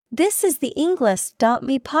This is the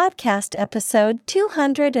Englist.me podcast episode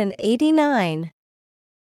 289.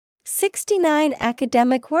 69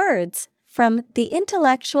 academic words from The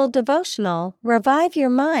Intellectual Devotional. Revive your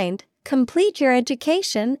mind, complete your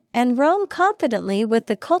education, and roam confidently with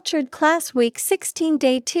the Cultured Class Week 16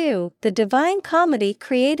 Day 2, the Divine Comedy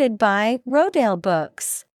created by Rodale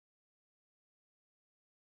Books.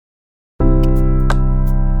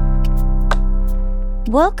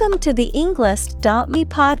 Welcome to the Englist.me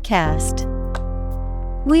podcast.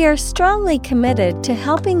 We are strongly committed to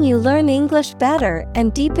helping you learn English better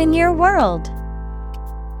and deepen your world.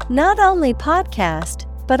 Not only podcast,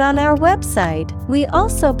 but on our website, we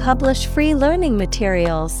also publish free learning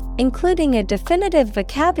materials, including a definitive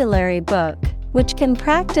vocabulary book, which can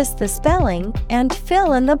practice the spelling and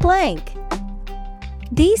fill in the blank.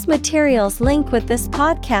 These materials link with this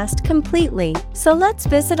podcast completely, so let's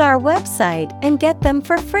visit our website and get them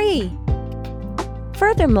for free.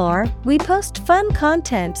 Furthermore, we post fun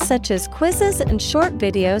content such as quizzes and short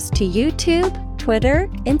videos to YouTube, Twitter,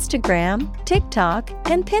 Instagram, TikTok,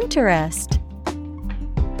 and Pinterest.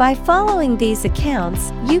 By following these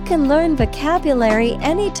accounts, you can learn vocabulary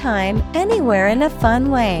anytime, anywhere in a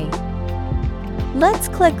fun way. Let's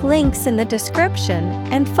click links in the description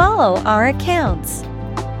and follow our accounts.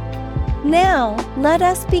 Now, let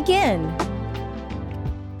us begin.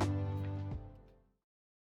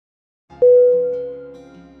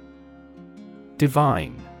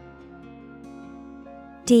 Divine.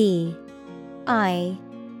 D-I-V-I-N-E.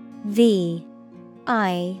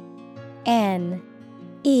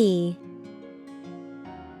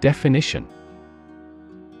 Definition: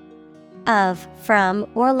 Of, from,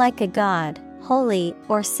 or like a god, holy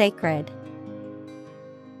or sacred.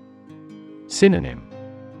 Synonym: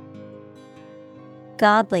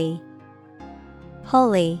 Godly,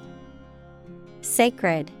 holy,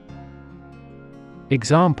 sacred.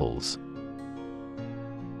 Examples: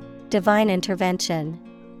 Divine intervention,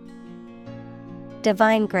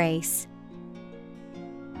 divine grace.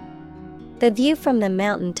 The view from the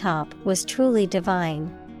mountaintop was truly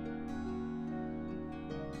divine.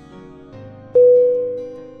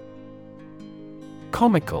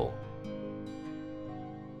 Comical.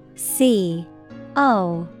 C-O-M-I-C-A-L.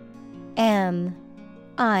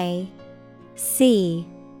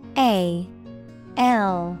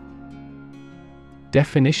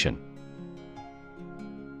 Definition: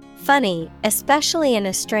 Funny, especially in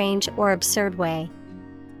a strange or absurd way.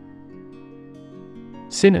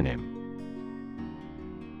 Synonym: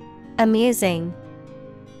 Amusing,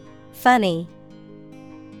 funny,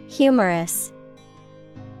 humorous.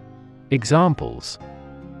 Examples: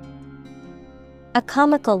 A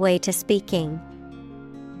comical way to speaking.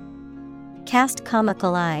 Cast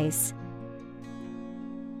comical eyes.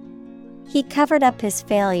 He covered up his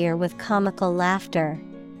failure with comical laughter.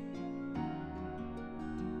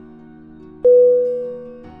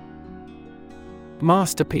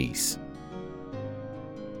 Masterpiece.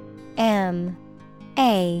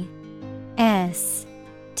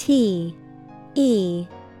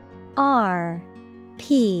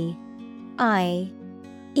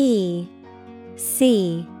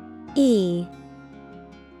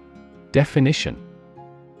 Definition: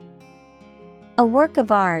 A work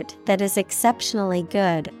of art that is exceptionally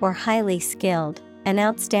good or highly skilled, an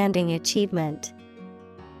outstanding achievement.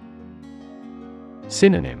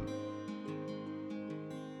 Synonym: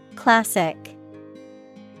 Classic,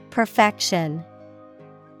 perfection,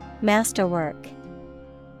 masterwork.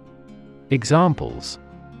 Examples: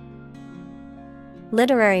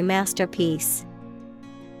 Literary masterpiece,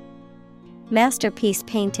 masterpiece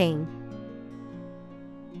painting.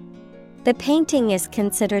 The painting is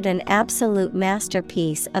considered an absolute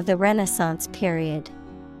masterpiece of the Renaissance period.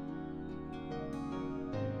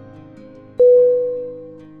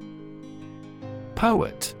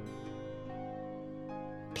 Poet.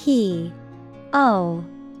 P-O-E-T.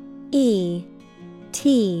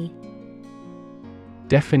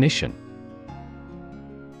 Definition: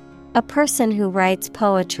 A person who writes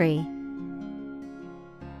poetry.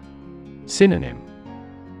 Synonym: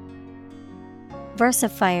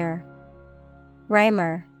 Versifier,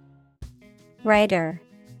 rhymer, writer.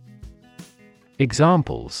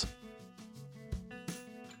 Examples: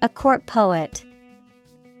 A court poet.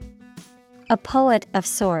 A poet of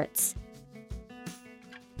sorts.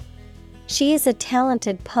 She is a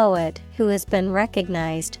talented poet who has been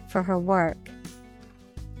recognized for her work.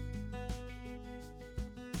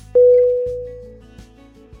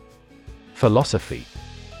 Philosophy.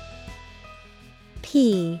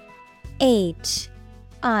 P-H-I-L-O-S-O-P-H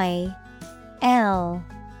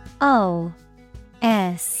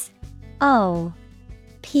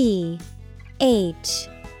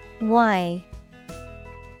Why?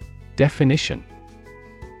 Definition: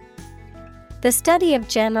 The study of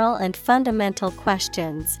general and fundamental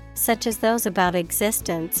questions, such as those about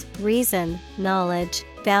existence, reason, knowledge,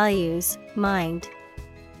 values, mind.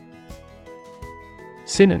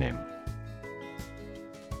 Synonym: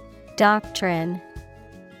 Doctrine,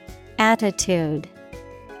 attitude,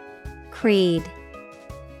 creed.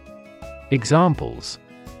 Examples: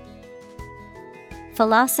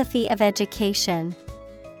 Philosophy of education,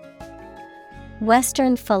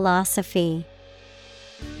 Western philosophy.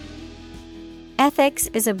 Ethics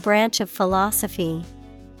is a branch of philosophy.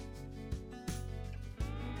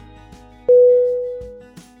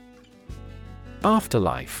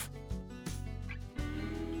 Afterlife.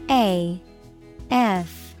 A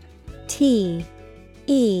F T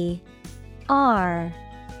E R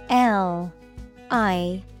L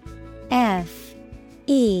I F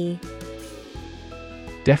E.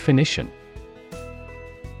 Definition: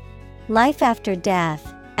 Life after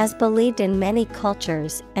death, as believed in many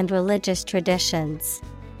cultures and religious traditions.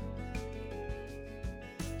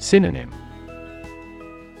 Synonym: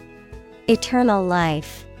 Eternal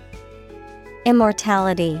life,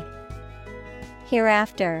 immortality,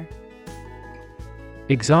 hereafter.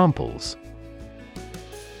 Examples: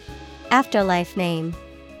 Afterlife name,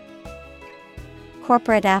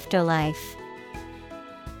 corporate afterlife.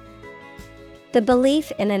 The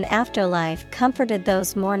belief in an afterlife comforted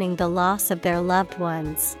those mourning the loss of their loved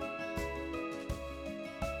ones.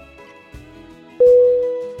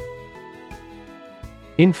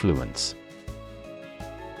 Influence.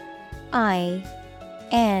 I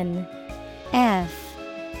N F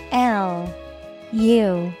L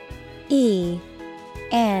U E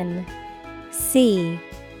N C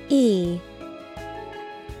E.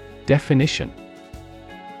 Definition: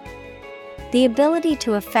 The ability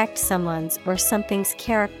to affect someone's or something's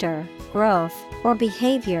character, growth, or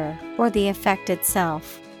behavior, or the effect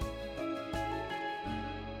itself.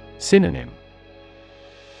 Synonym: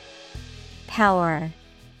 Power,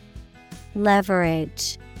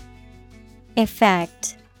 leverage,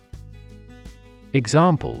 effect.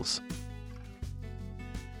 Examples: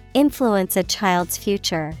 Influence a child's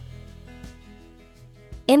future.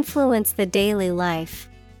 Influence the daily life.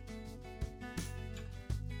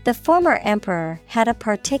 The former emperor had a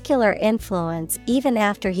particular influence even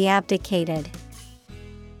after he abdicated.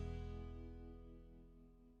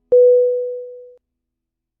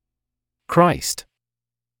 Christ.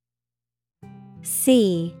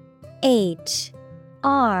 C H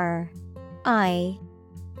R I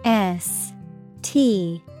S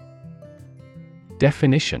T.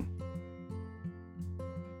 Definition: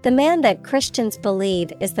 The man that Christians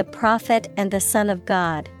believe is the prophet and the Son of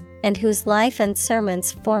God, and whose life and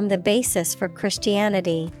sermons form the basis for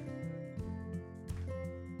Christianity.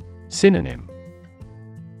 Synonym: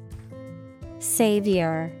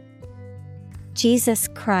 Savior, Jesus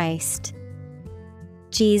Christ,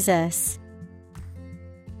 Jesus.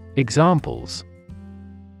 Examples: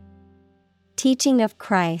 Teaching of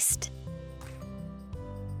Christ,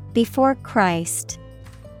 before Christ.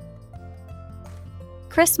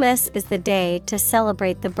 Christmas is the day to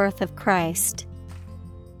celebrate the birth of Christ.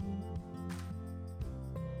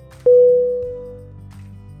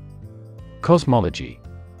 Cosmology.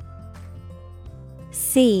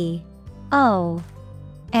 C O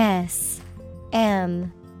S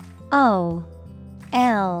M O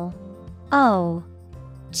L O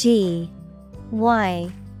G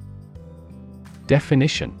Y.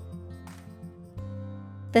 Definition: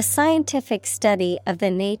 The scientific study of the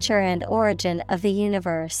nature and origin of the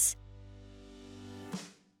universe.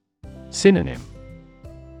 Synonym: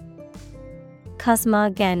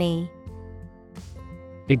 Cosmogony.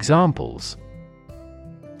 Examples: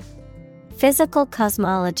 Physical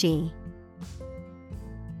cosmology,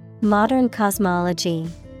 modern cosmology.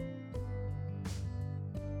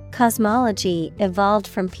 Cosmology evolved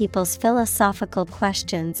from people's philosophical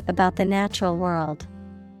questions about the natural world.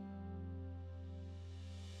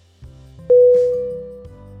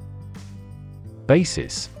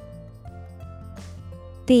 Basis.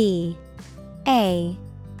 B A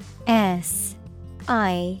S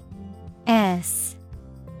I S.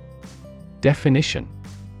 Definition: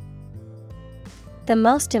 The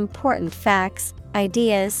most important facts,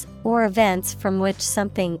 ideas, or events from which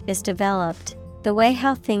something is developed, the way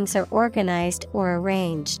how things are organized or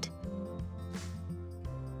arranged.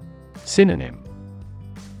 Synonym: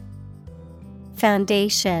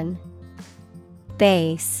 Foundation,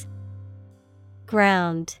 base,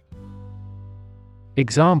 ground.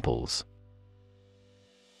 Examples: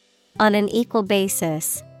 On an equal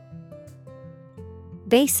basis.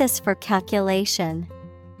 Basis for calculation.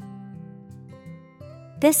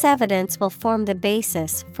 This evidence will form the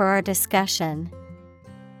basis for our discussion.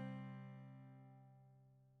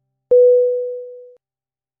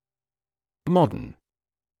 Modern.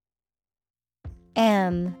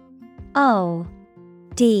 M-O-D-E-R-N.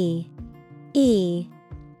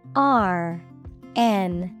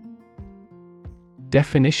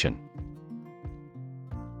 Definition: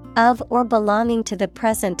 of or belonging to the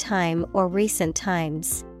present time or recent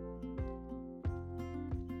times.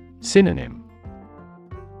 Synonym: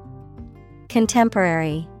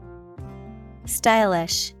 Contemporary,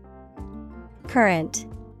 stylish, current.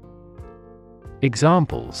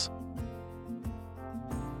 Examples: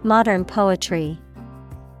 Modern poetry,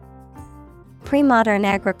 pre-modern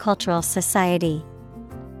agricultural society.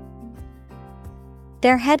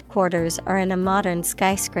 Their headquarters are in a modern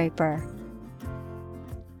skyscraper.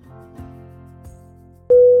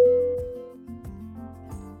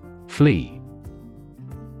 Flee.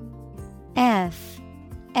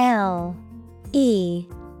 F-L-E-E.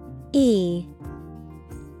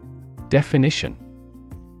 Definition: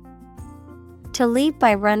 to leave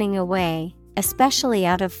by running away, especially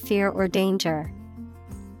out of fear or danger.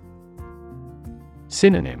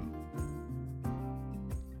 Synonym: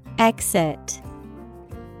 Exit,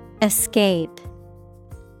 escape,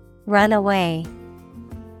 run away.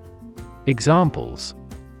 Examples: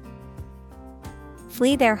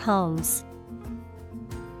 flee their homes,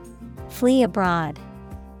 flee abroad.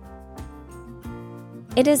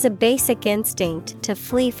 It is a basic instinct to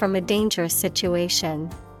flee from a dangerous situation.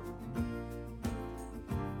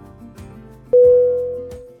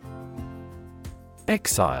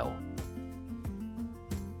 Exile.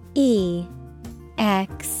 E-X-I-L-E.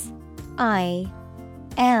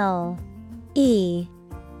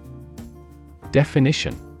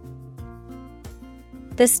 Definition: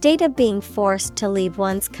 the state of being forced to leave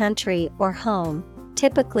one's country or home,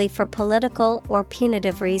 typically for political or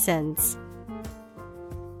punitive reasons.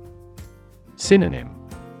 Synonym: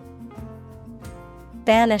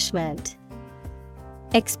 banishment,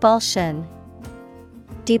 expulsion,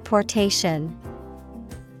 deportation.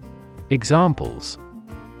 Examples: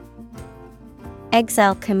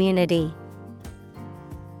 exile community,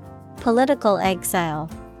 political exile.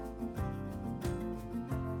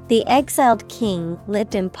 The exiled king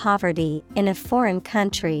lived in poverty in a foreign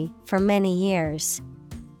country for many years.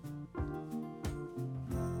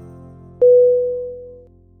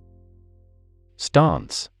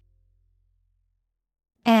 Stance.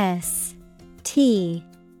 S-T-A-N-C-E.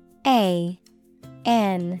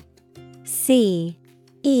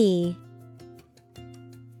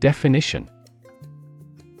 Definition: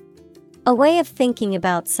 a way of thinking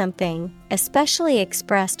about something, especially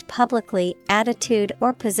expressed publicly, attitude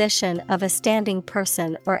or position of a standing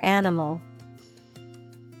person or animal.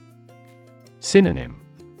 Synonym: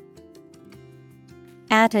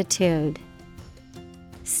 attitude,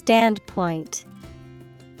 standpoint,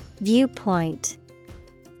 viewpoint.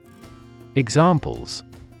 Examples: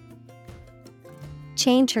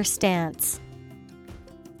 change her stance,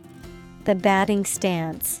 the batting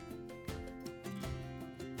stance.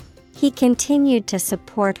 He continued to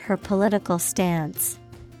support her political stance.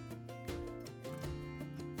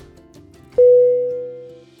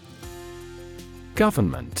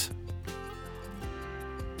 Government.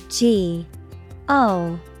 G-O-V-E-R-N-M-E-N-T.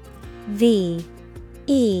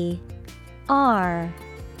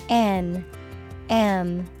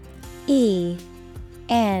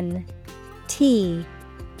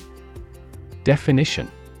 Definition: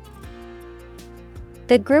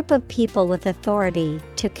 the group of people with authority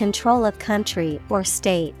to control a country or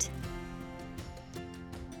state.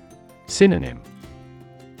 Synonym: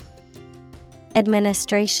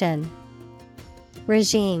 administration,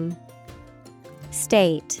 regime,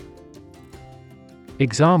 state.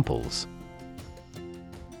 Examples: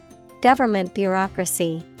 government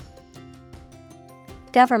bureaucracy,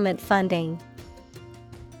 government funding.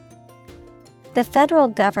 The federal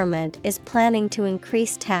government is planning to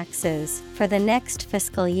increase taxes for the next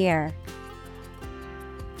fiscal year.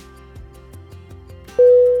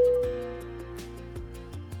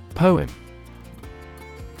 Poem.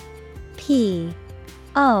 P-O-E-M.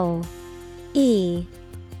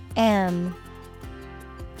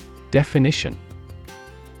 Definition: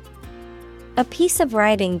 a piece of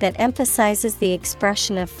writing that emphasizes the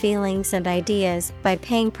expression of feelings and ideas by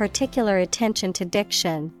paying particular attention to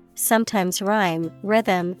diction, sometimes rhyme,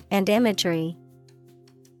 rhythm, and imagery.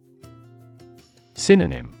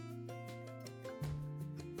 Synonym: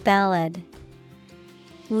 ballad,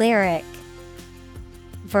 lyric,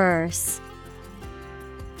 verse.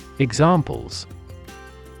 Examples: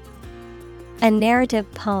 a narrative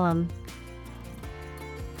poem,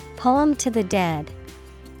 poem to the dead.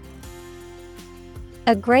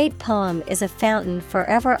 A great poem is a fountain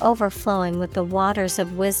forever overflowing with the waters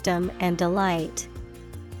of wisdom and delight.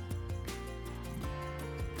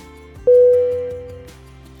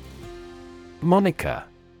 Moniker.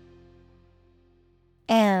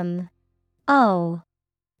 M-O-N-I-K-E-R.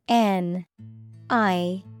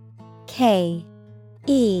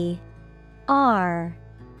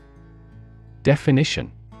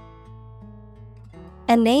 Definition.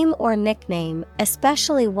 A name or nickname,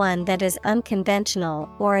 especially one that is unconventional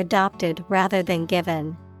or adopted rather than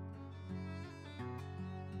given.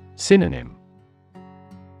 Synonym.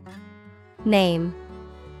 Name,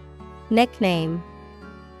 nickname,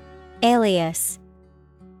 alias.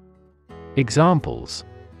 Examples.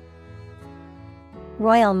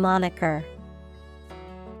 Royal moniker.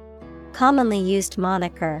 Commonly used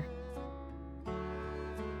moniker.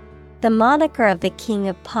 The moniker of the King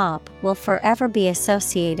of Pop will forever be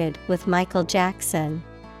associated with Michael Jackson.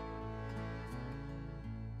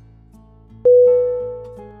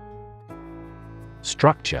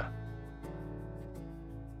 Structure.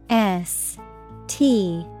 S-T-R-U-C-T-U-R-E.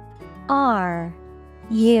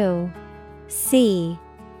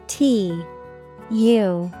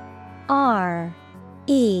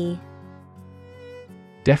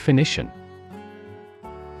 Definition.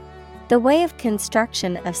 The way of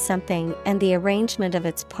construction of something and the arrangement of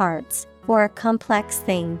its parts, or a complex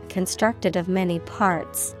thing constructed of many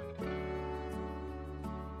parts.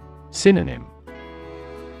 Synonym.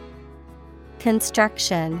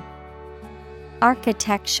 Construction,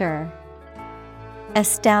 architecture,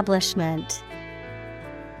 establishment.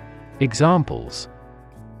 Examples.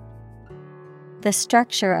 The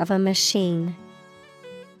structure of a machine.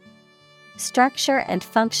 Structure and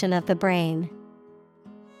function of the brain.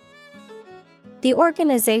 The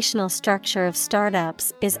organizational structure of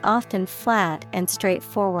startups is often flat and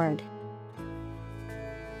straightforward.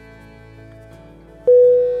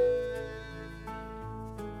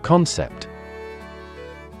 Concept.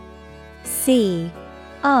 C-O-N-C-E-P-T.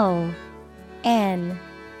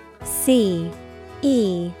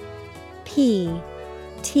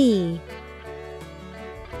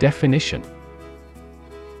 Definition.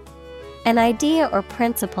 An idea or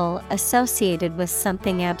principle associated with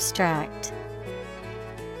something abstract.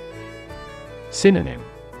 Synonym.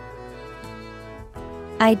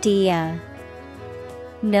 Idea,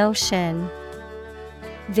 notion,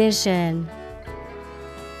 vision.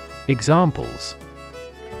 Examples.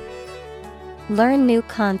 Learn new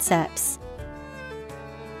concepts.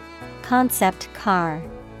 Concept car.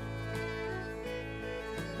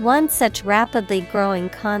 One such rapidly growing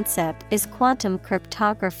concept is quantum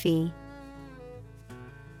cryptography.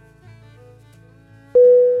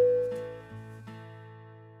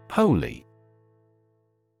 Holy.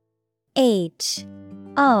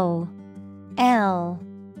 H-O-L-Y.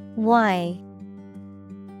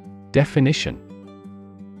 Definition.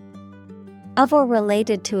 Of or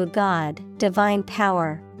related to a god, divine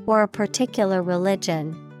power, or a particular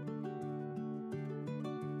religion.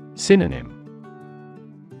 Synonym.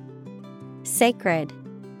 Sacred,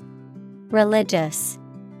 religious,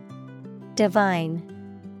 divine.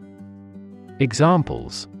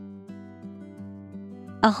 Examples.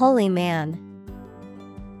 A holy man.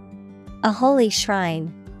 A holy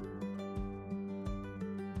shrine.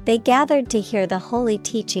 They gathered to hear the holy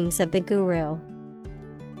teachings of the Guru.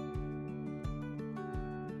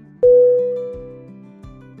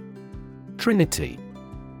 Trinity.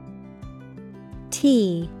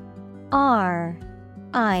 T-R-I-N-I-T-Y.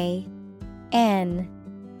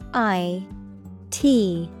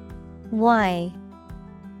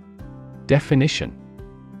 Definition.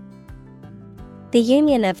 The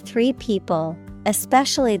union of three people,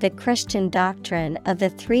 especially the Christian doctrine of the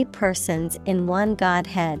three persons in one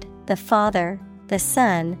Godhead, the Father, the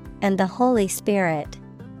Son, and the Holy Spirit.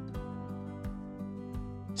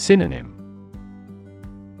 Synonym.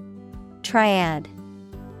 Triad,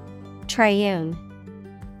 triune,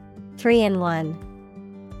 3 in 1.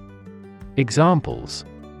 Examples.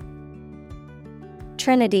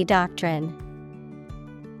 Trinity doctrine.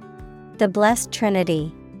 The Blessed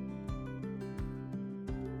Trinity.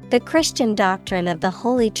 The Christian doctrine of the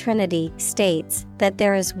Holy Trinity states that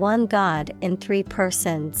there is one God in 3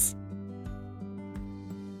 persons.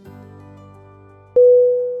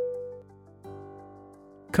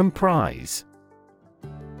 Comprise.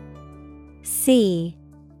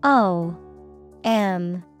 C-O-M-P-R-I-S-E.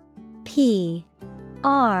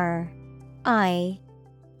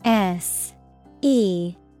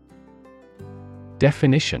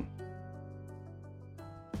 Definition.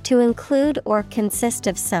 To include or consist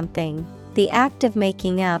of something, the act of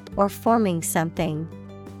making up or forming something.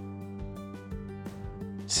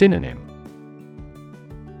 Synonym.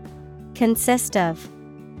 Consist of.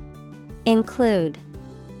 Include.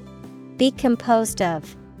 Be composed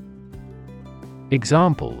of.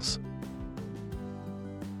 Examples: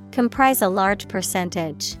 Comprise a large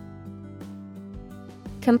percentage.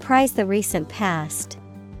 Comprise the recent past.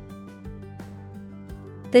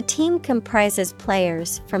 The team comprises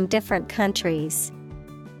players from different countries.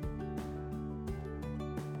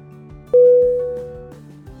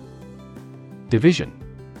 Division.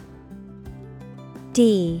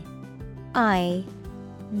 D I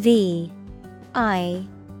V I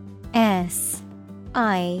S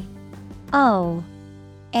I O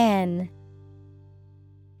N.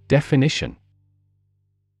 Definition: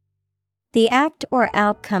 The act or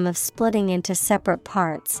outcome of splitting into separate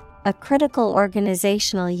parts, a critical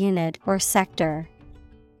organizational unit or sector.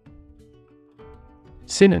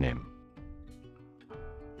 Synonym: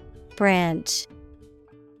 Branch,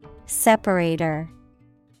 separator,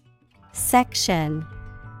 section.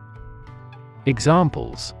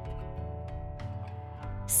 Examples: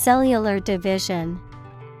 Cellular division.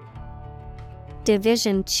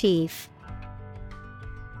 Division chief.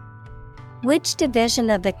 Which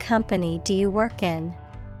division of the company do you work in?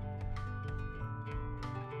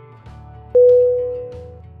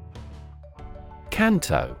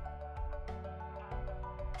 Canto.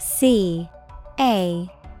 C-A-N-T-O.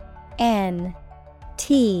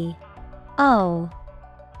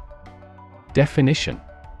 Definition: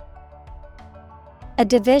 A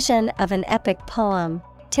division of an epic poem,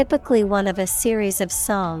 typically one of a series of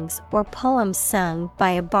songs or poems sung by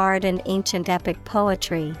a bard in ancient epic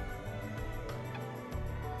poetry.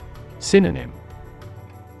 Synonym: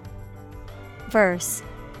 Verse,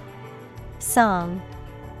 song,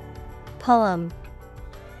 poem.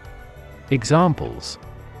 Examples: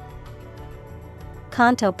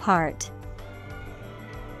 Canto part.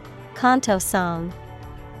 Canto song.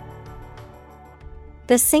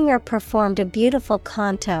 The singer performed a beautiful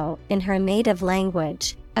canto in her native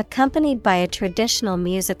language, accompanied by a traditional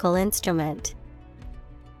musical instrument.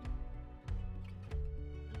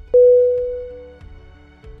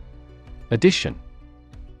 Addition.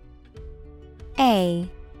 A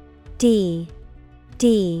D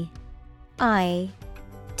D I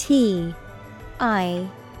T I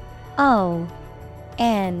O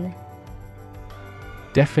N.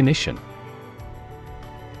 Definition: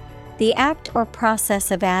 The act or process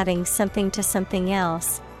of adding something to something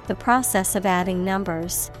else, the process of adding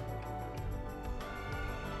numbers.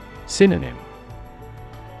 Synonym: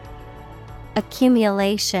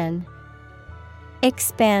 Accumulation,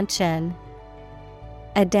 expansion,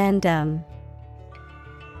 addendum.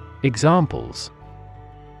 Examples: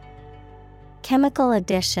 Chemical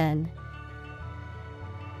addition.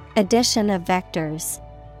 Addition of vectors.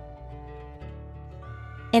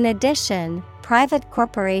 In addition, private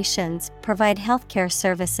corporations provide healthcare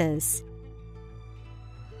services.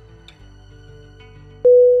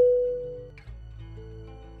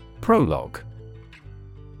 Prologue.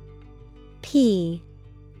 P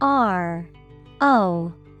R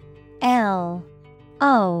O L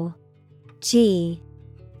O G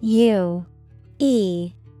U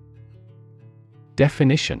E.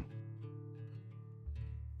 Definition: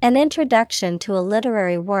 An introduction to a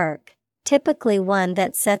literary work, typically one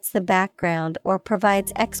that sets the background or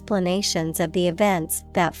provides explanations of the events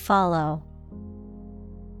that follow.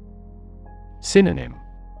 Synonym: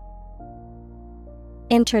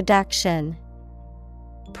 Introduction,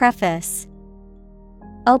 preface,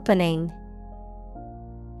 opening.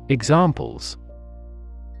 Examples: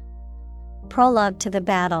 Prologue to the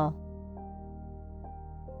battle.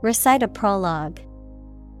 Recite a prologue.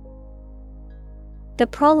 The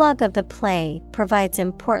prologue of the play provides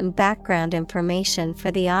important background information for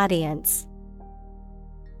the audience.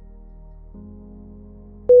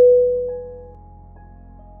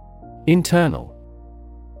 Internal.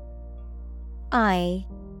 I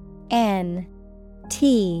N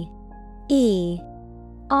T E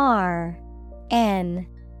R N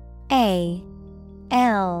A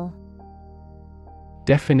L.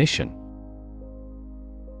 Definition: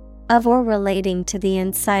 Of or relating to the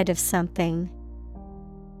inside of something.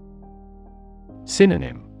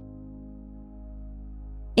 Synonym: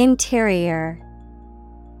 Interior,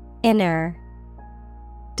 inner,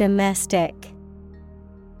 domestic.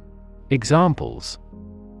 Examples: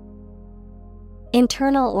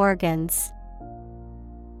 Internal organs.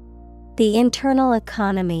 The internal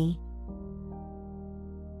economy.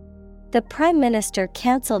 The Prime Minister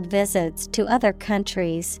cancelled visits to other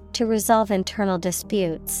countries to resolve internal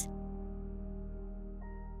disputes.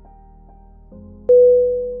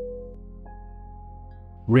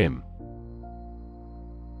 Rim.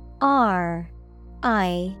 R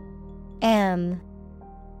I M.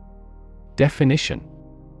 Definition.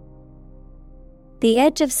 The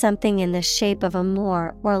edge of something in the shape of a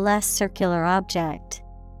more or less circular object.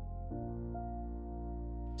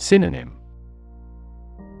 Synonym.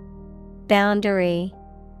 Boundary,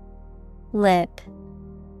 lip,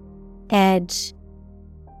 edge.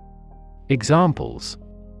 Examples.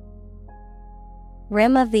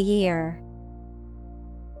 Rim of the ear,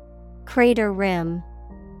 crater rim.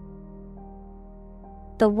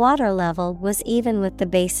 The water level was even with the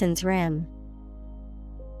basin's rim.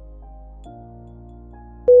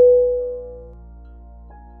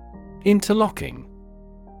 Interlocking.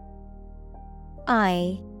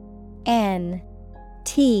 Interlocking.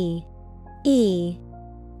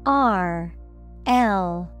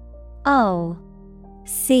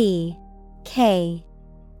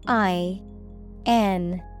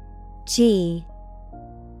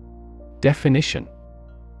 Definition.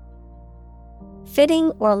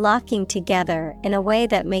 Fitting or locking together in a way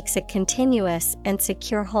that makes a continuous and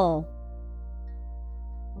secure whole.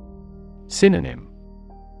 Synonym.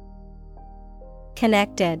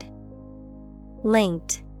 Connected,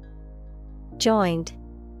 linked, joined.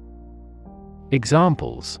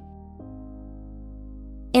 Examples.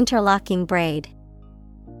 Interlocking braid,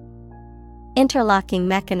 interlocking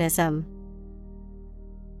mechanism.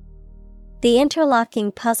 The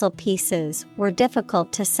interlocking puzzle pieces were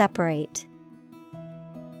difficult to separate.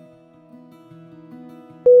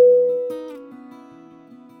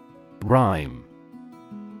 Rhyme.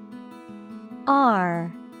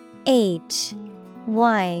 R-H-Y-M-E.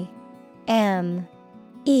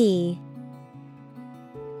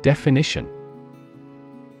 Definition.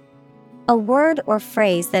 A word or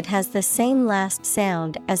phrase that has the same last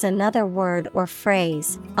sound as another word or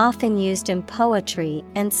phrase, often used in poetry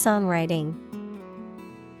and songwriting.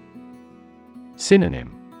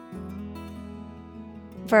 Synonym.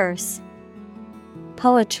 Verse,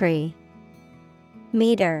 poetry,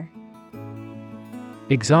 meter.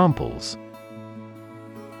 Examples.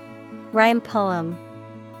 Rhyme poem,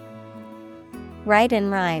 write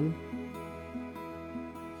and rhyme.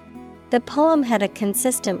 The poem had a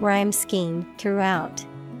consistent rhyme scheme throughout.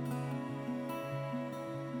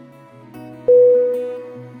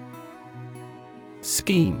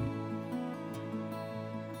 Scheme.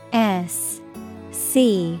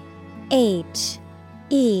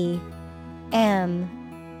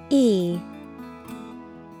 S-C-H-E-M-E.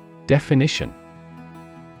 Definition.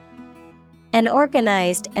 An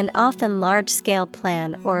organized and often large-scale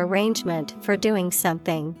plan or arrangement for doing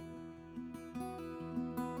something.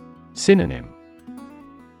 Synonym.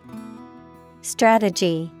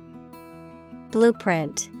 Strategy,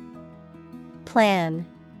 blueprint, plan.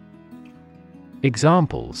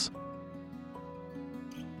 Examples.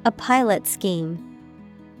 A pilot scheme,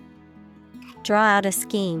 draw out a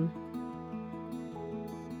scheme.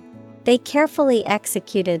 They carefully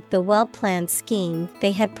executed the well-planned scheme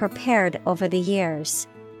they had prepared over the years.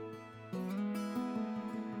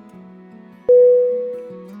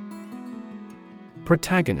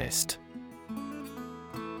 Protagonist.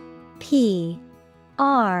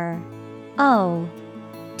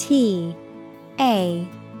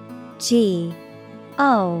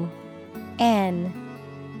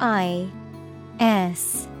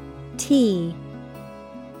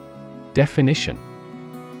 Definition.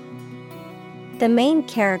 The main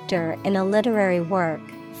character in a literary work,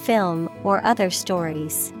 film, or other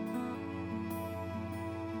stories.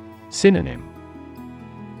 Synonym.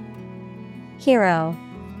 Hero,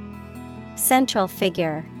 central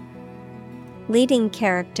figure, leading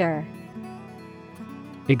character.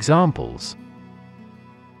 Examples.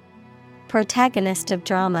 Protagonist of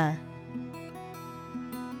drama.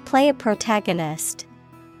 Play a protagonist.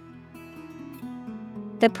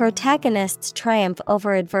 The protagonist's triumph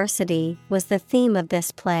over adversity was the theme of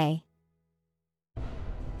this play.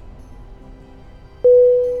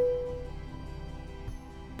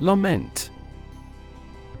 Lament.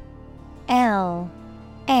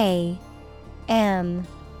 L-A-M-E-N-T.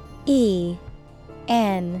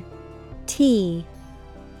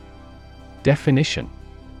 Definition.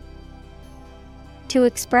 To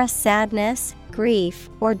express sadness,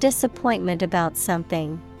 grief, or disappointment about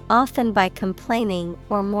something, often by complaining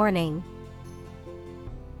or mourning.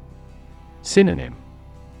 Synonym.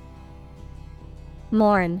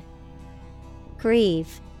 Mourn,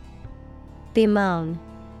 grieve, bemoan.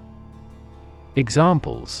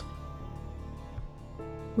 Examples.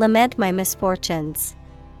 Lament my misfortunes.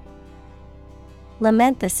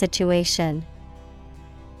 Lament the situation.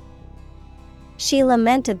 She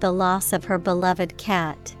lamented the loss of her beloved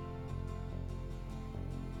cat.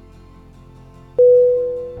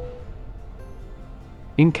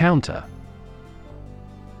 Encounter.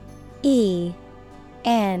 E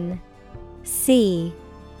N C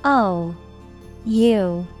O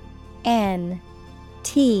U N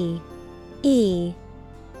T E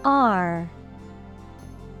R.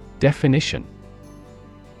 Definition: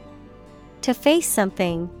 To face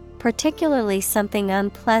something, particularly something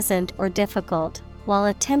unpleasant or difficult, while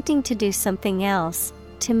attempting to do something else,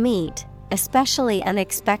 to meet, especially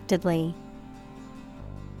unexpectedly.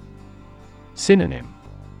 Synonym: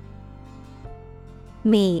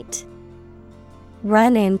 Meet,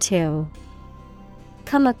 run into,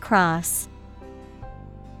 come across.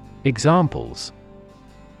 Examples: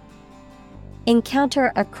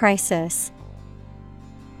 Encounter a crisis.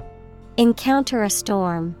 Encounter a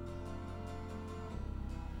storm.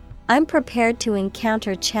 I'm prepared to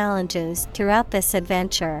encounter challenges throughout this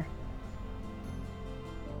adventure.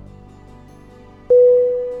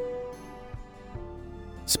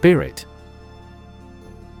 Spirit.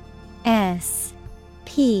 S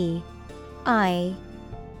P I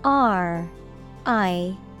R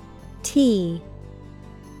I T.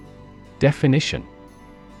 Definition: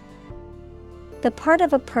 The part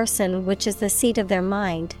of a person which is the seat of their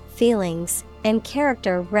mind, feelings, and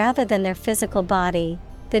character rather than their physical body,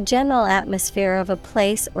 the general atmosphere of a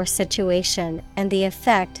place or situation, and the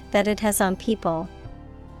effect that it has on people.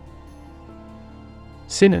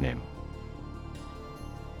 Synonym: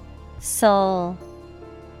 Soul,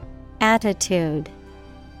 attitude,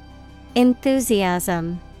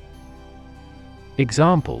 enthusiasm.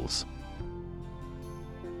 Examples: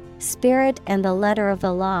 Spirit and the letter of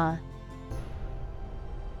the law.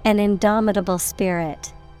 An indomitable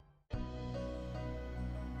spirit.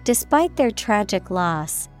 Despite their tragic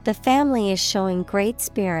loss, the family is showing great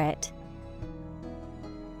spirit.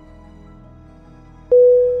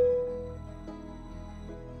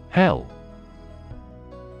 Hell.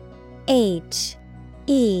 H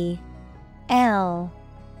E L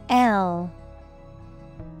L.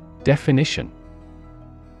 Definition: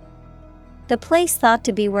 The place thought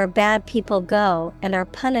to be where bad people go and are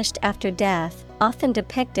punished after death, often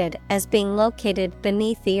depicted as being located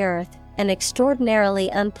beneath the earth, an extraordinarily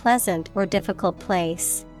unpleasant or difficult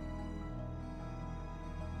place.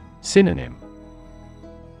 Synonym: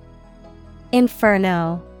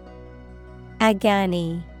 Inferno,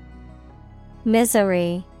 agony,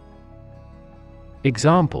 misery.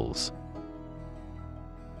 Examples: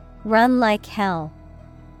 Run like hell.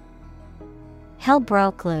 Hell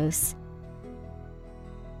broke loose.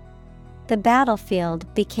 The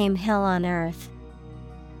battlefield became hell on earth.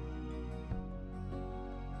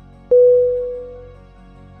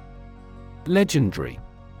 Legendary.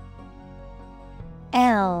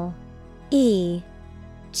 L E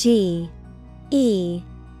G E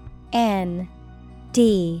N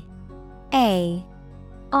D A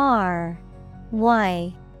R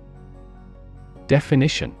Y.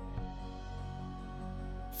 Definition: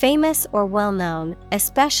 Famous or well known,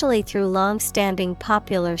 especially through long-standing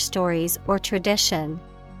popular stories or tradition.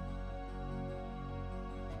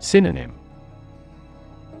 Synonym: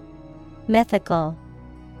 Mythical,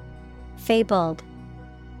 fabled,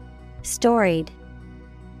 storied.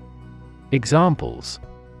 Examples: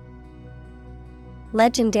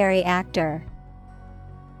 Legendary actor.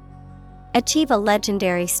 Achieve a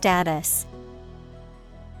legendary status.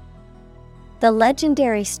 The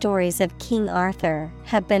legendary stories of King Arthur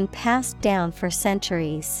have been passed down for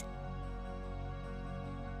centuries.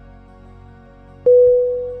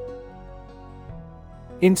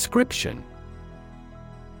 Inscription.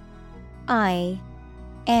 I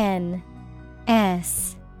N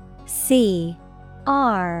S C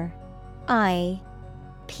R I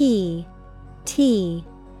P T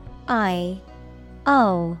I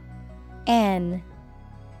O N.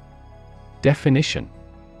 Definition: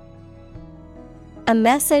 A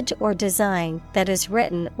message or design that is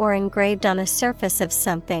written or engraved on a surface of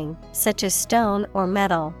something, such as stone or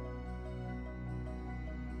metal.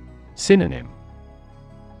 Synonym: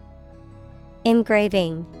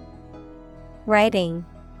 Engraving, writing,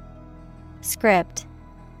 script.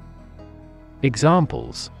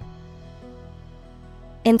 Examples: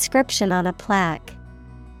 Inscription on a plaque.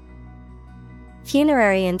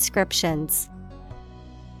 Funerary inscriptions.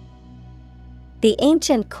 The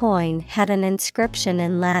ancient coin had an inscription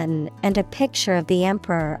in Latin and a picture of the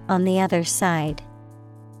emperor on the other side.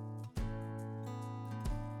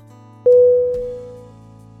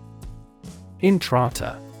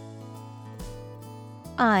 Intrata.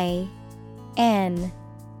 I N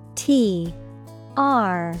T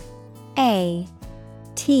R A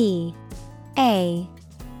T A.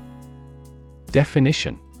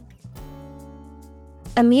 Definition: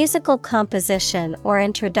 A musical composition or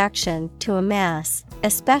introduction to a mass,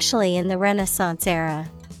 especially in the Renaissance era.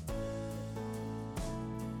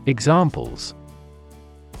 Examples: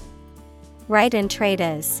 Write and trade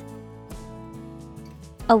as.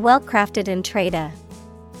 A well-crafted entrada.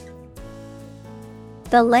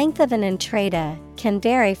 The length of an entrada can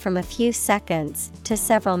vary from a few seconds to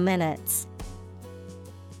several minutes.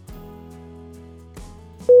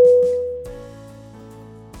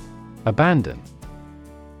 Abandon.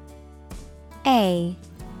 A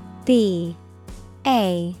B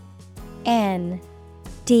A N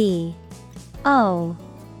D O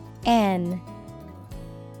N.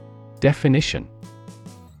 Definition: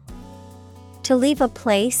 To leave a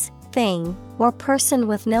place, thing, or person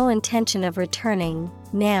with no intention of returning.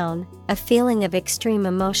 Noun, a feeling of extreme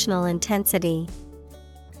emotional intensity.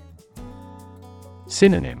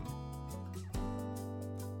 Synonym: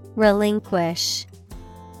 Relinquish,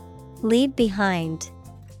 leave behind,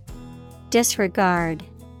 disregard.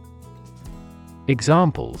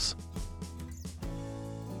 Examples: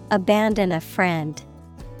 Abandon a friend.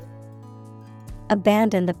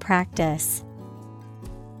 Abandon the practice.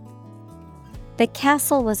 The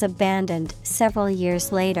castle was abandoned several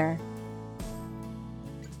years later.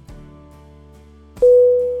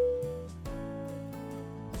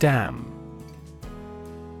 Dam.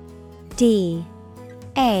 D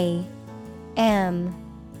A M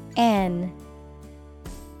N.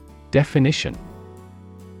 Definition: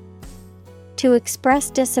 To express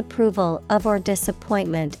disapproval of or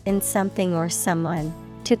disappointment in something or someone.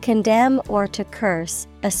 To condemn or to curse,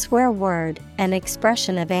 a swear word, an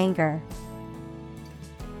expression of anger.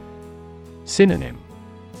 Synonym: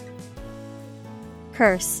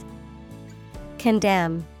 Curse,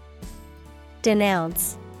 condemn,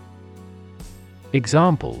 denounce.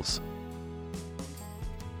 Examples: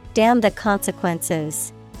 Damn the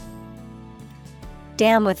consequences.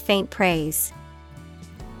 Damn with faint praise.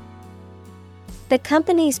 The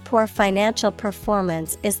company's poor financial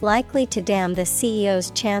performance is likely to damn the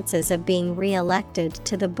CEO's chances of being re-elected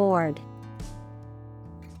to the board.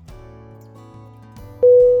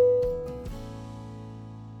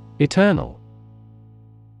 Eternal.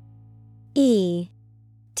 E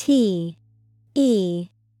T E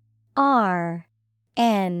R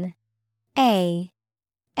N A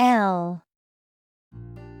L.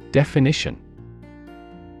 Definition: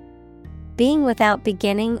 Being without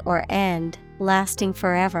beginning or end, lasting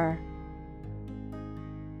forever.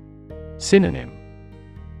 Synonym: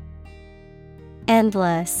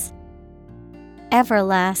 Endless,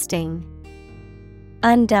 everlasting,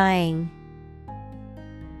 undying.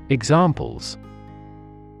 Examples: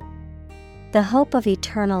 The hope of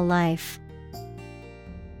eternal life.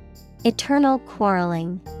 Eternal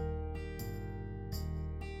quarreling.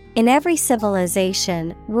 In every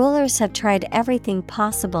civilization, rulers have tried everything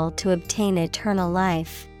possible to obtain eternal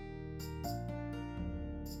life.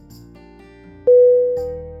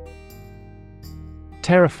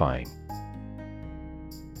 Terrifying.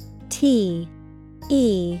 T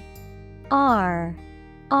E R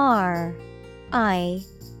R I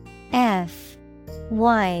F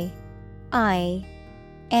Y I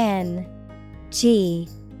N G.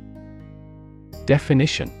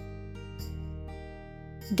 Definition: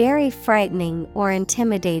 Very frightening or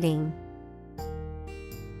intimidating.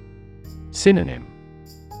 Synonym: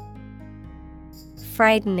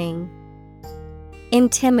 Frightening,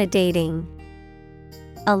 intimidating,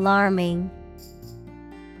 alarming.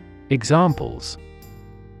 Examples: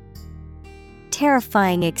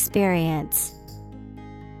 Terrifying experience.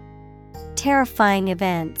 Terrifying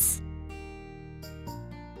events.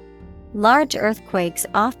 Large earthquakes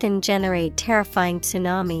often generate terrifying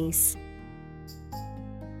tsunamis.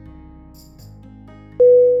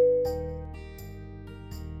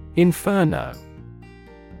 Inferno.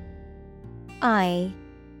 I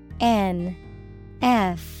N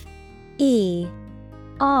F E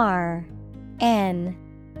R N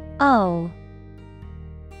O.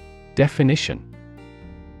 Definition: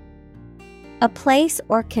 A place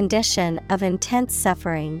or condition of intense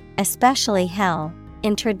suffering, especially hell,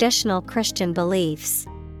 in traditional Christian beliefs.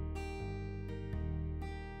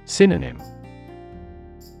 Synonym: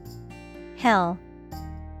 Hell,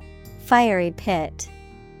 fiery pit,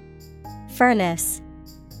 furnace.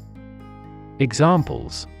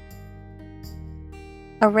 Examples: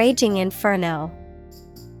 A raging inferno.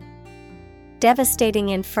 Devastating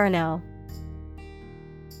inferno.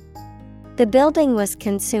 The building was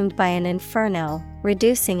consumed by an inferno,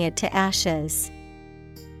 reducing it to ashes.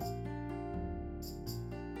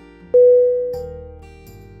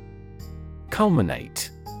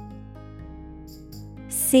 Culminate.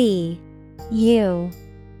 C U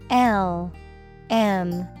L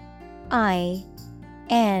M I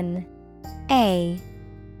N A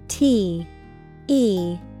T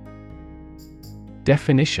E.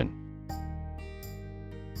 Definition: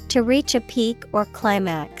 to reach a peak or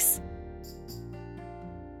climax.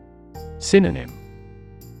 Synonym: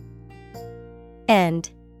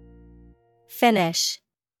 End, finish,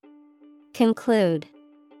 conclude.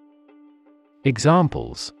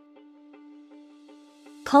 Examples: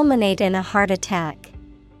 culminate in a heart attack.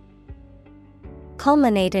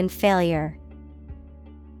 Culminate in failure.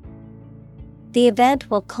 The event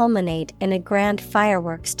will culminate in a grand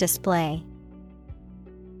fireworks display.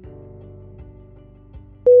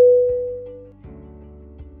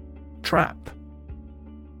 Trap.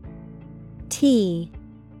 T-R-A-P.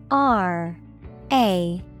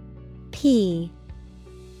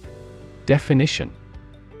 Definition: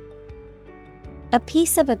 a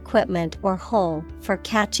piece of equipment or hole for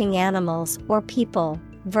catching animals or people.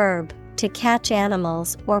 Verb, to catch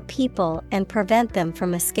animals or people and prevent them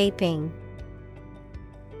from escaping.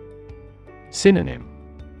 Synonym: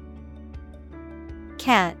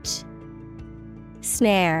 catch,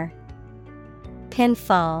 snare,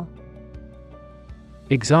 pinfall.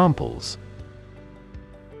 Examples: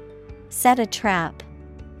 set a trap.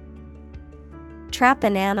 Trap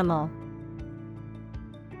an animal.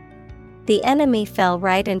 The enemy fell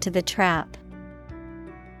right into the trap.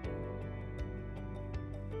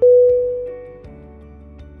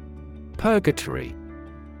 Purgatory.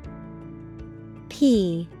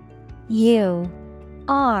 P-U-R-G-A-T-O-R-Y.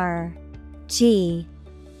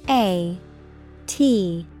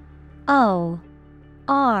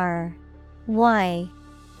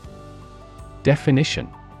 Definition: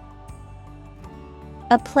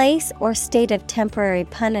 a place or state of temporary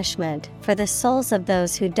punishment for the souls of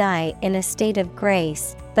those who die in a state of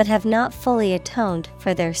grace, but have not fully atoned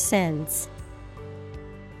for their sins.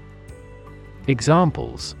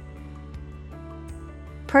 Examples: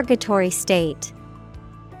 purgatory state.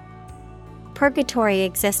 Purgatory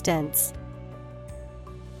existence.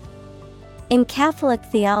 In Catholic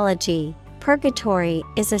theology, purgatory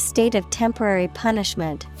is a state of temporary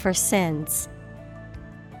punishment for sins.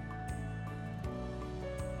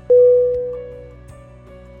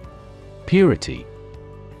 Purity.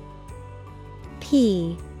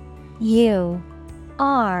 P-U-R-I-T-Y.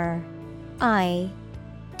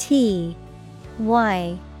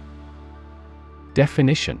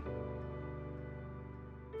 Definition: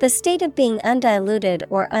 the state of being undiluted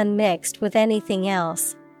or unmixed with anything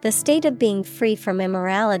else, the state of being free from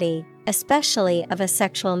immorality, especially of a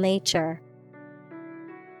sexual nature.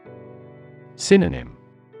 Synonym: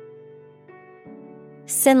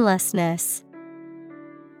 sinlessness,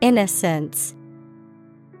 innocence,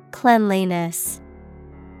 cleanliness.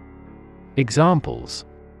 Examples: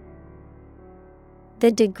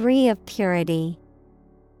 the degree of purity.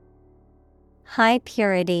 High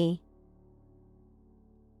purity.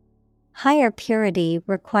 Higher purity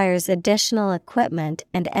requires additional equipment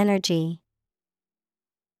and energy.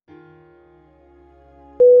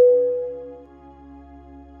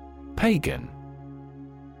 Pagan.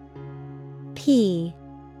 P-A-G-A-N.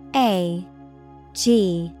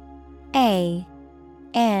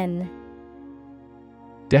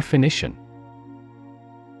 Definition: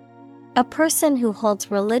 a person who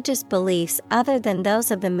holds religious beliefs other than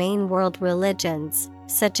those of the main world religions,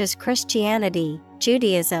 such as Christianity,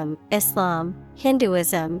 Judaism, Islam,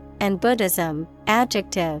 Hinduism, and Buddhism.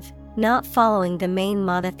 Adjective, not following the main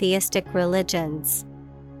monotheistic religions.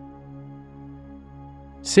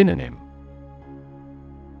 Synonym: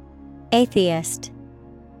 atheist,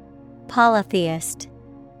 polytheist,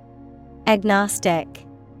 agnostic.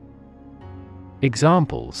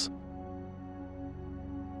 Examples: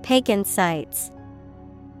 pagan sites.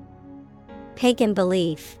 Pagan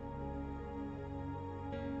belief.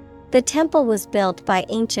 The temple was built by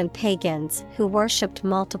ancient pagans who worshipped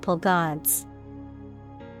multiple gods.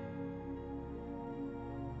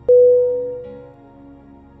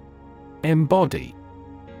 Embody.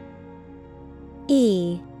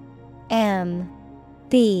 E-M-B-O-D-Y.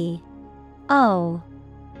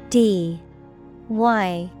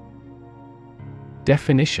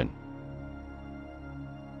 Definition: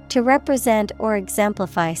 to represent or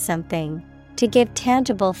exemplify something, to give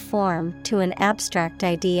tangible form to an abstract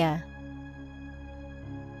idea.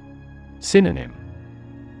 Synonym: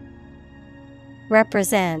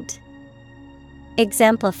 represent,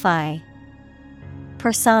 exemplify,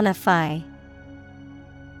 personify.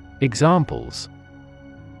 Examples: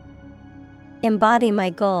 embody my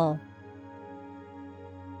goal.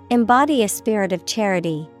 Embody a spirit of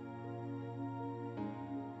charity.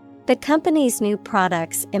 The company's new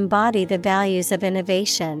products embody the values of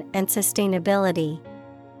innovation and sustainability.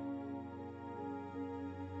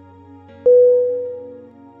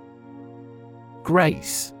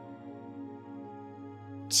 Grace.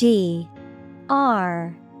 G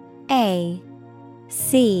R A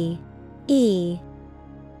C E.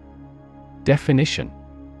 Definition: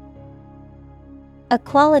 a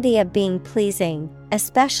quality of being pleasing,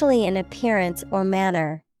 especially in appearance or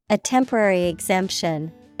manner, a temporary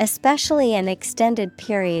exemption, especially an extended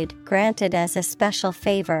period granted as a special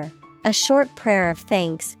favor, a short prayer of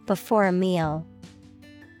thanks before a meal.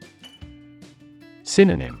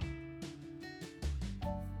 Synonym: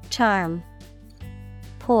 Charm,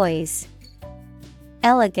 poise,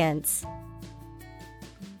 elegance.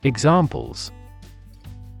 Examples: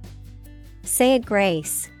 Say a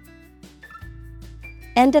grace.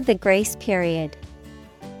 End of the grace period.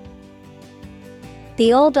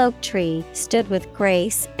 The old oak tree stood with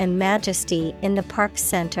grace and majesty in the park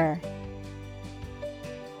center.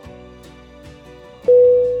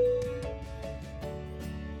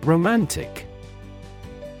 Romantic.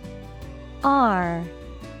 R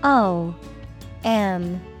O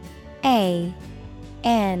M A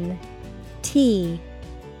N T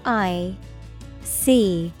I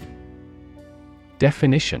C.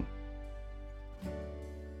 Definition: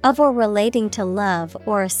 of or relating to love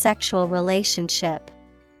or a sexual relationship.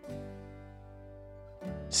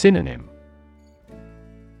 Synonym: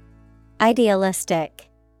 Idealistic,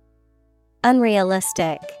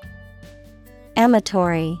 unrealistic,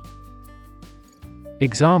 amatory.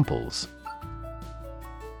 Examples: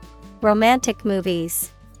 Romantic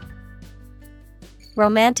movies.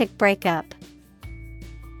 Romantic breakup.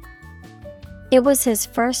 It was his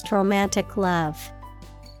first romantic love.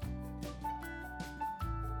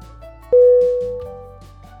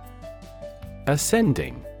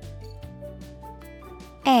 Ascending.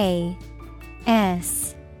 A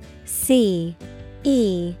S C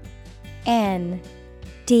E N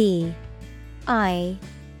D I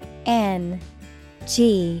N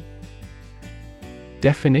G.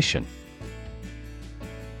 Definition: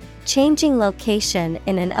 changing location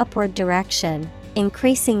in an upward direction,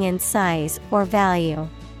 increasing in size or value.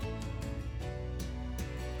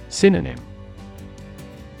 Synonym: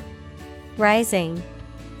 Rising,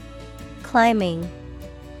 climbing,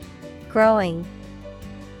 growing.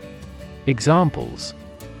 Examples: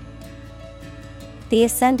 The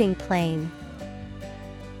ascending plane.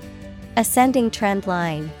 Ascending trend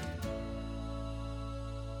line.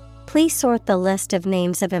 Please sort the list of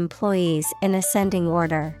names of employees in ascending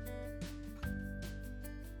order.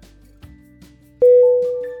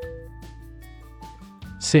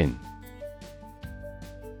 Sin.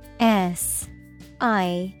 S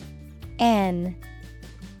I N.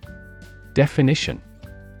 Definition: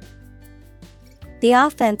 the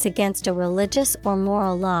offense against a religious or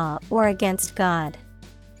moral law or against God.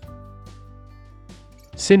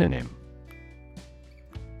 Synonym: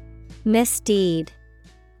 Misdeed,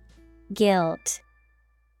 guilt,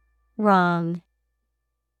 wrong.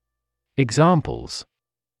 Examples: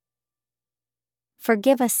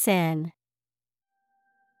 Forgive a sin.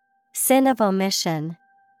 Sin of omission.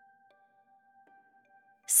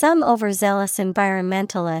 Some overzealous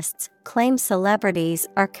environmentalists claim celebrities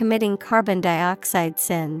are committing carbon dioxide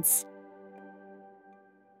sins.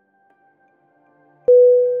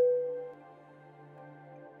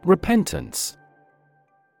 Repentance.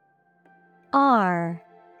 R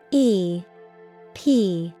E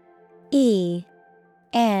P E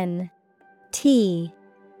N T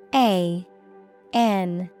A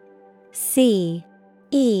N C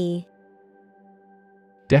E.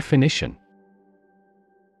 Definition: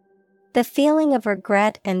 the feeling of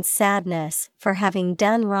regret and sadness for having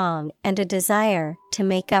done wrong and a desire to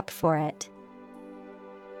make up for it.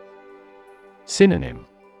 Synonym: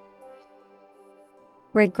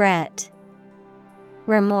 Regret,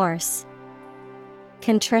 remorse,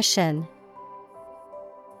 contrition.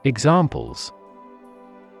 Examples: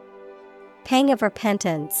 Pang of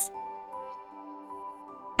repentance.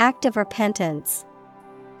 Act of repentance.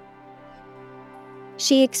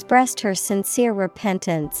 She expressed her sincere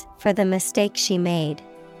repentance for the mistake she made.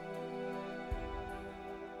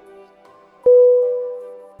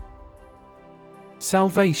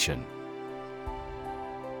 Salvation.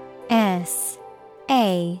 S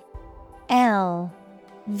A L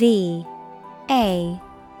V A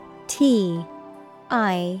T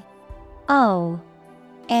I O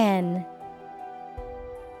N.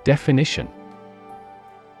 Definition: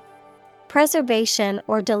 preservation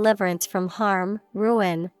or deliverance from harm,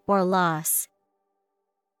 ruin, or loss.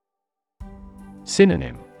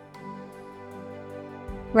 Synonym: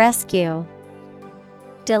 Rescue,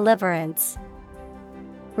 deliverance,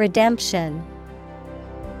 redemption.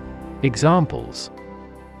 Examples: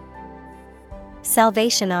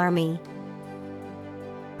 Salvation Army.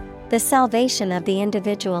 The salvation of the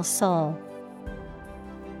individual soul.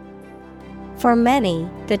 For many,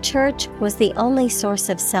 the church was the only source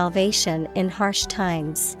of salvation in harsh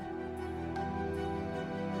times.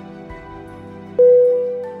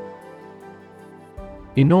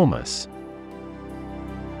 Enormous.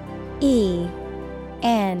 E-N-O-R-M-O-U-S.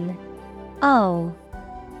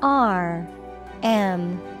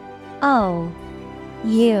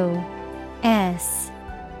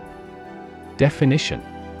 Definition: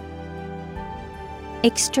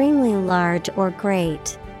 extremely large or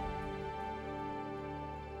great.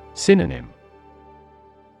 Synonym: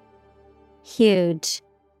 Huge,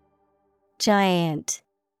 giant,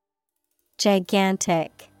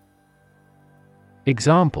 gigantic.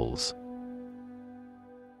 Examples: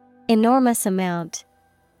 enormous amount,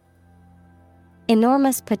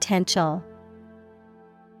 enormous potential.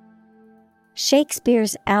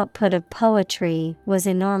 Shakespeare's output of poetry was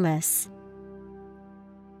enormous.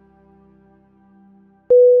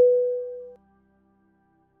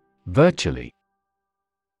 Virtually.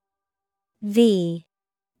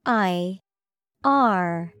 V-I-R-T-U-A-L-L-Y.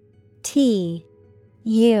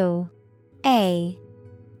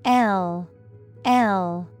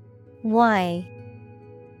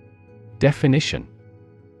 Definition: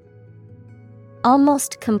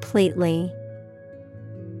 almost completely.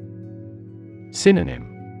 Synonym: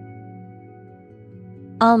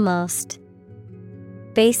 almost,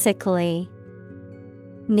 basically,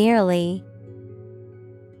 nearly.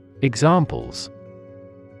 Examples: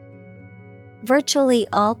 virtually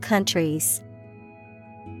all countries.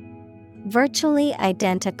 Virtually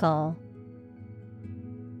identical.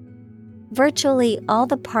 Virtually all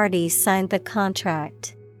the parties signed the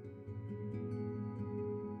contract.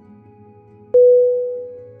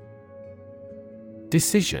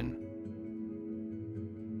 Decision.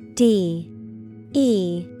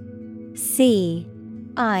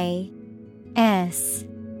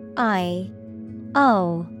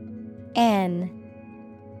 D-E-C-I-S-I-O-N.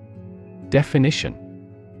 Definition: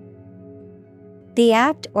 the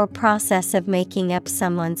act or process of making up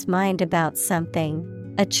someone's mind about something,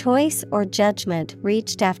 a choice or judgment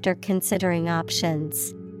reached after considering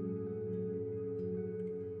options.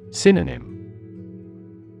 Synonym: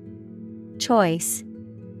 choice,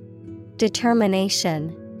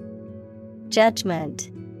 determination, judgment.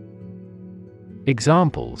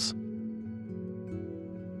 Examples: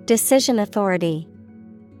 decision authority.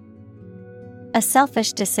 A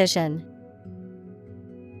selfish decision.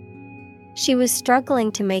 She was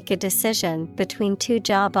struggling to make a decision between two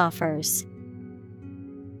job offers.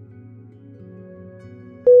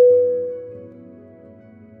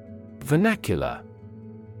 Vernacular.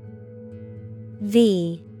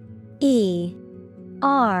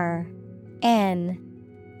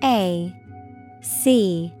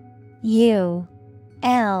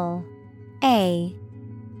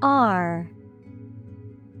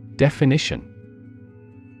 Definition: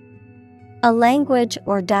 a language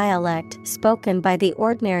or dialect spoken by the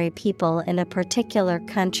ordinary people in a particular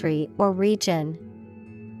country or region.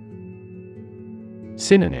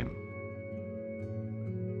 Synonym: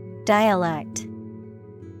 dialect,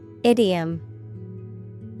 idiom,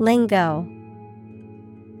 lingo.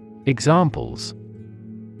 Examples: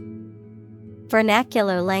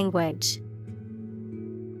 vernacular language.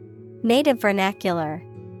 Native vernacular.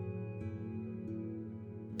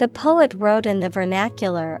 The poet wrote in the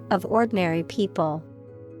vernacular of ordinary people.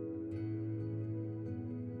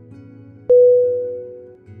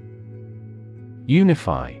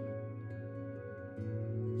 Unify.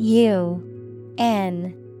 U-N-I-F-Y.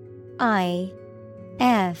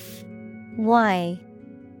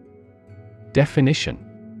 Definition: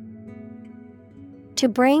 to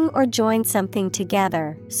bring or join something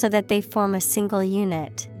together so that they form a single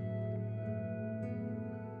unit.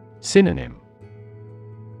 Synonym: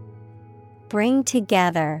 bring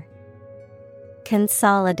together,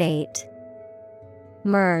 consolidate,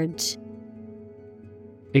 merge.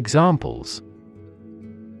 Examples: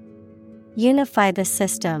 unify the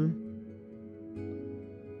system.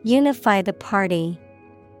 Unify the party.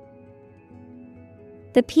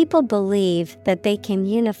 The people believe that they can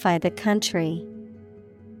unify the country.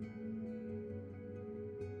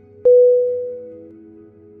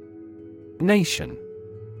 Nation.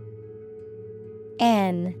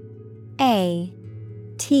 N-A-T-I-O-N.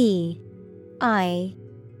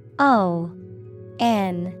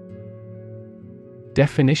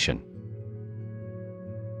 Definition: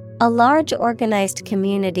 a large organized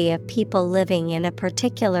community of people living in a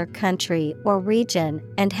particular country or region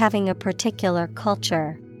and having a particular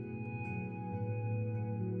culture.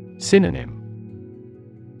 Synonym: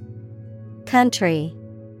 country,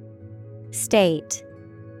 state,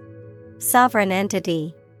 sovereign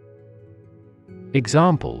entity.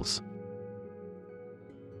 Examples: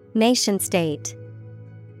 Nation state.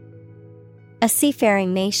 A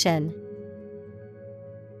seafaring nation.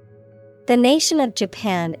 The nation of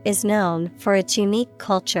Japan is known for its unique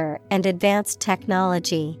culture and advanced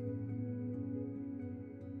technology.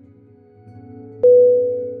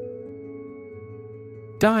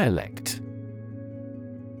 Dialect.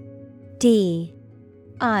 D-I-A-L-E-C-T.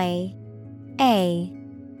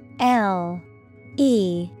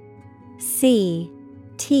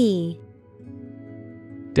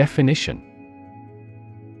 Definition.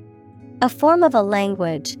 A form of a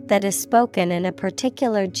language that is spoken in a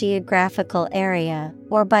particular geographical area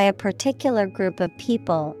or by a particular group of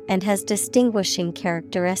people and has distinguishing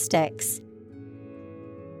characteristics.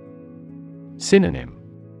 Synonym.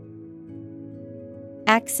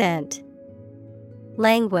 Accent,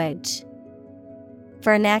 language,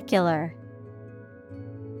 vernacular.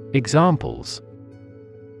 Examples.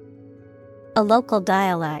 A local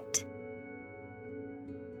dialect.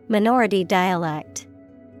 Minority dialect.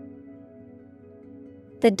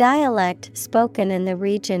 The dialect spoken in the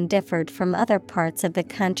region differed from other parts of the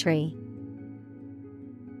country.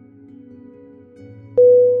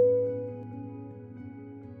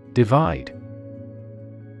 Divide.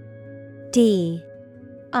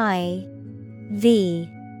 D-I-V-I-D-E.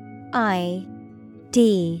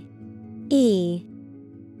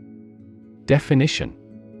 Definition.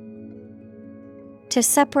 To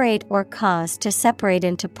separate or cause to separate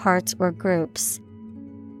into parts or groups.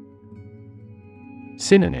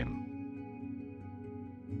 Synonym.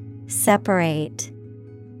 Separate,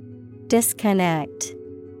 disconnect,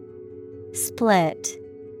 split.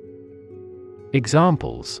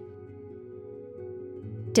 Examples.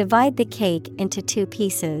 Divide the cake into 2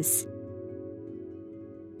 pieces.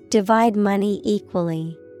 Divide money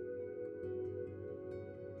equally.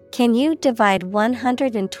 Can you divide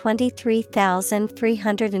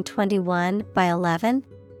 123,321 by 11?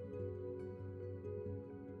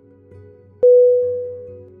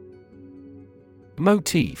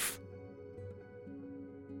 Motif.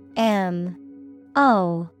 M-O-T-I-F.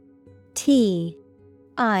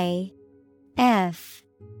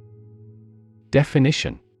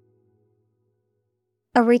 Definition.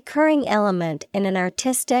 A recurring element in an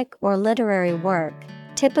artistic or literary work,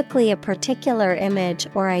 typically a particular image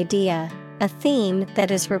or idea, a theme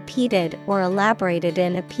that is repeated or elaborated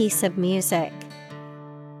in a piece of music.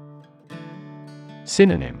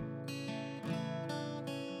 Synonym.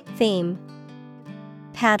 Theme,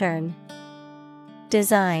 pattern,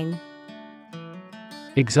 design.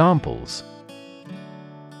 Examples.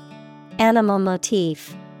 Animal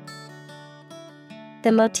motif.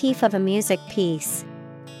 The motif of a music piece.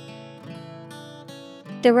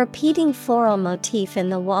 The repeating floral motif in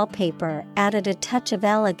the wallpaper added a touch of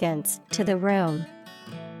elegance to the room.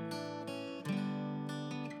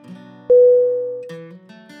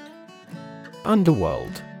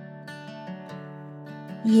 Underworld.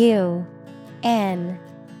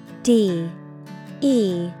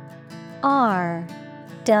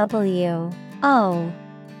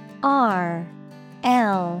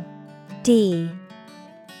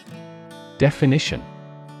 Definition.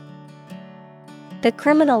 The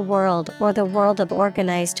criminal world or the world of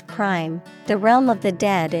organized crime, the realm of the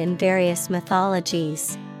dead in various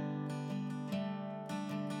mythologies.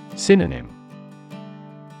 Synonym.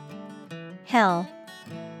 Hell,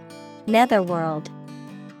 netherworld,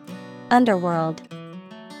 underworld.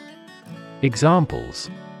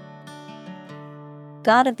 Examples.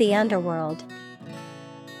 God of the underworld.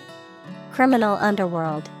 Criminal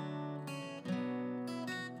underworld.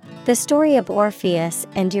 The story of Orpheus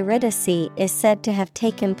and Eurydice is said to have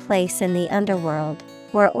taken place in the underworld,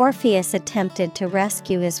 where Orpheus attempted to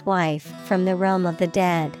rescue his wife from the realm of the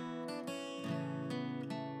dead.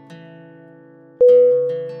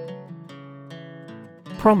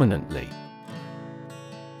 Prominently.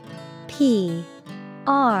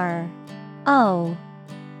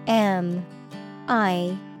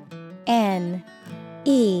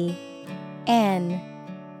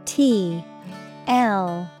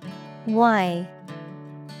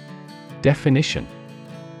 Definition.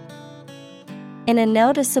 In a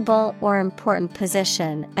noticeable or important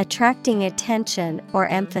position, attracting attention or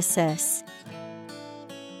emphasis.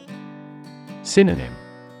 Synonym.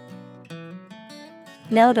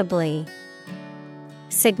 Notably,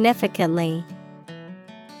 significantly,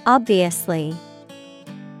 obviously.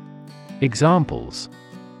 Examples.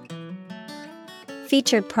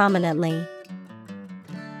 Featured prominently.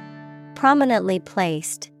 Prominently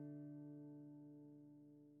placed.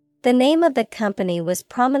 The name of the company was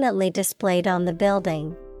prominently displayed on the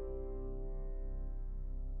building.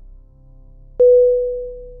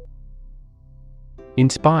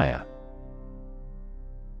 Inspire.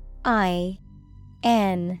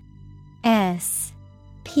 I-N-S-P-I-R-E.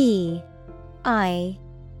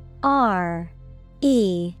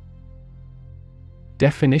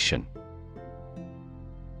 Definition: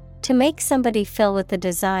 to make somebody feel with a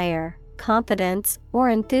desire, confidence, or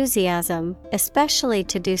enthusiasm, especially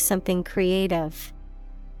to do something creative.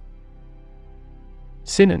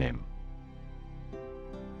 Synonym: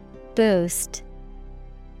 Boost,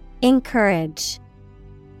 encourage,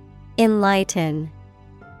 enlighten.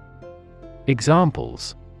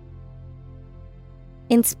 Examples: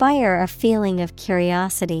 inspire a feeling of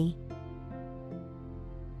curiosity.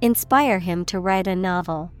 Inspire him to write a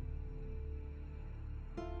novel.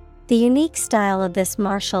 The unique style of this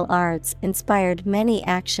martial arts inspired many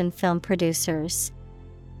action film producers.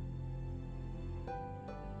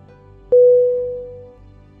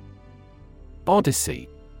 Odyssey.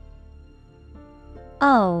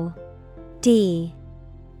 O-D-Y-S-S-E-Y.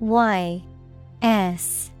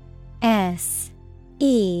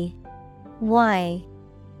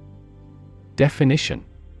 Definition: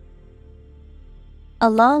 a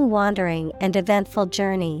long wandering and eventful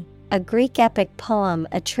journey, a Greek epic poem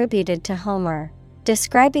attributed to Homer,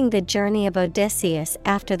 describing the journey of Odysseus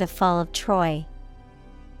after the fall of Troy.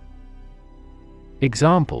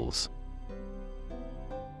 Examples: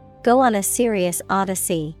 go on a serious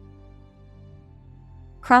odyssey.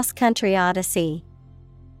 Cross-country odyssey.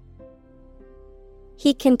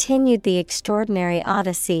 He continued the extraordinary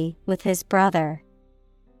odyssey with his brother.